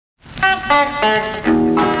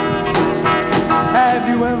Have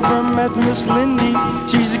you ever met Miss Lindy?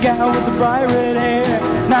 She's a gal with the bright red hair.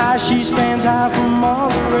 Now she stands high from all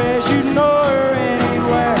the rest. You know her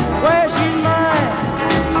anywhere. Well, she's mine.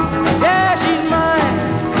 Yeah, she's mine.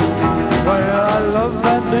 Well, I love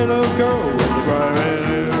that little girl with the bright red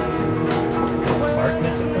hair.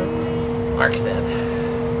 Mark's dead.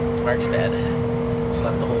 Mark's dead.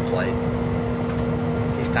 Slept the whole flight.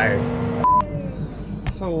 He's tired.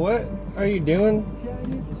 So what are you doing?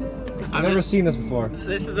 I've never seen this before.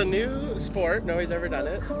 This is a new sport. Nobody's ever done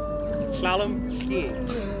it. Slalom skiing.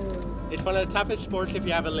 It's one of the toughest sports if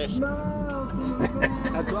you have a list.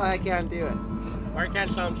 That's why I can't do it. Mark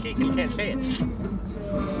can't slalom ski because he can't say it.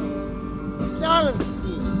 Slalom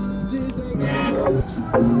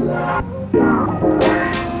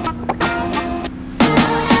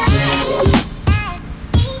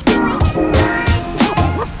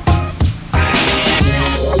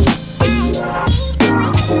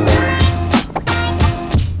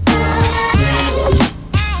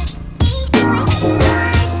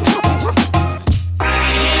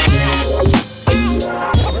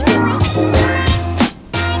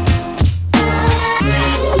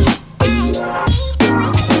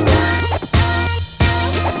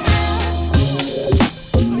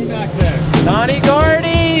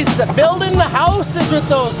building the houses with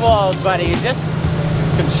those walls, buddy. Just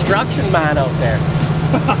construction man out there.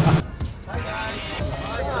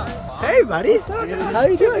 Hey, buddy. How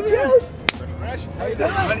you doing? Good. How you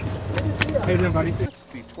doing, buddy? How you doing, buddy? Have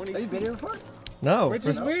you been here before? No. Which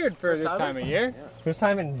is weird for this time of year. First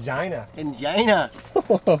time in Gina. In China.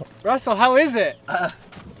 Russell, how is it?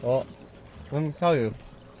 Well, let me tell you.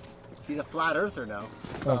 He's a flat earther now.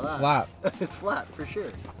 Flat. It's flat for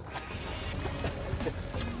sure.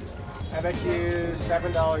 I bet you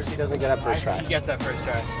 $7 he doesn't get up first try. He gets that first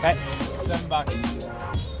try. Okay.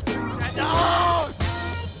 $7. No!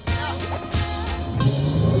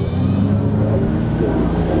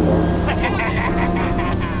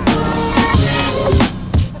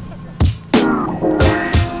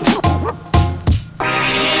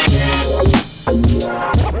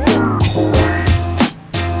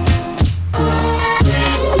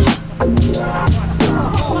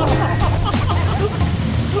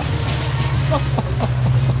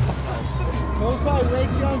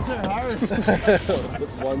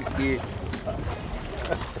 With one ski.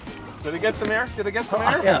 Did it get some air? Did it get some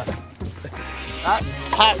air? Yeah. That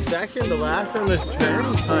hot second, the last one was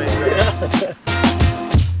tranny time.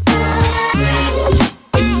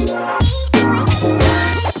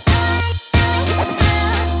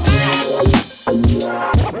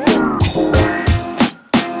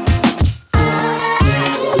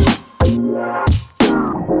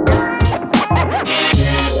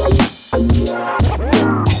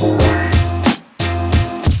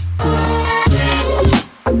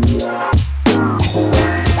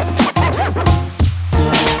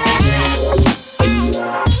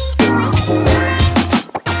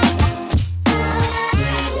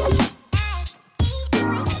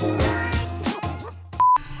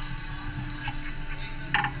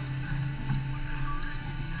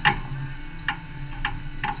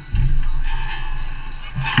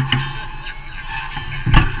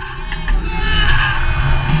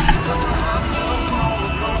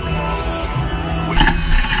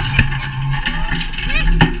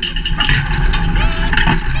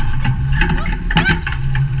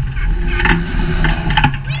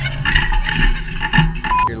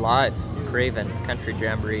 Live, Craven Country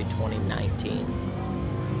Jamboree 2019.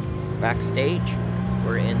 Backstage,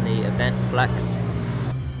 we're in the event Plex.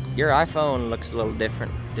 Your iPhone looks a little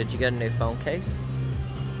different. Did you get a new phone case?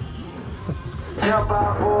 Jump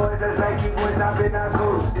out, boys, that's Nike boys, I've been on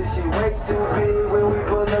coast. This shit way too big when we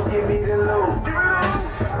pull up, give me the loot.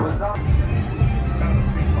 What's up? Found the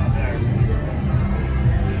sweet spot there.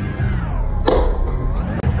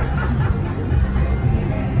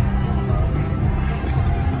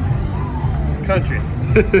 Country.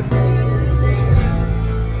 It's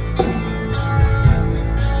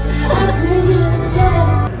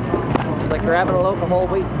like grabbing a loaf of whole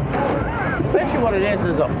wheat. Essentially what it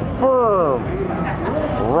is a firm,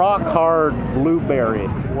 rock-hard blueberry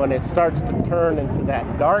when it starts to turn into that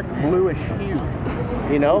dark bluish hue,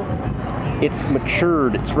 you know? It's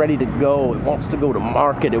matured, it's ready to go, it wants to go to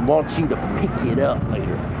market, it wants you to pick it up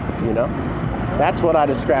later, you know? That's what I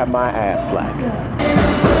describe my ass like.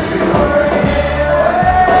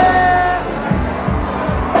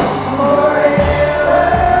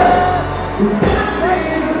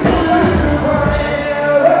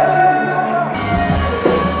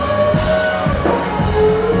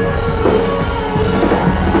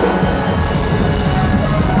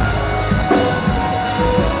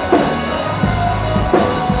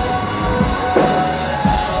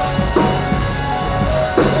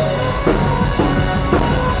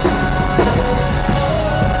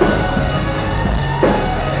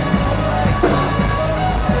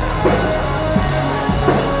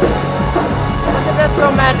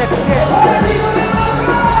 magic shit.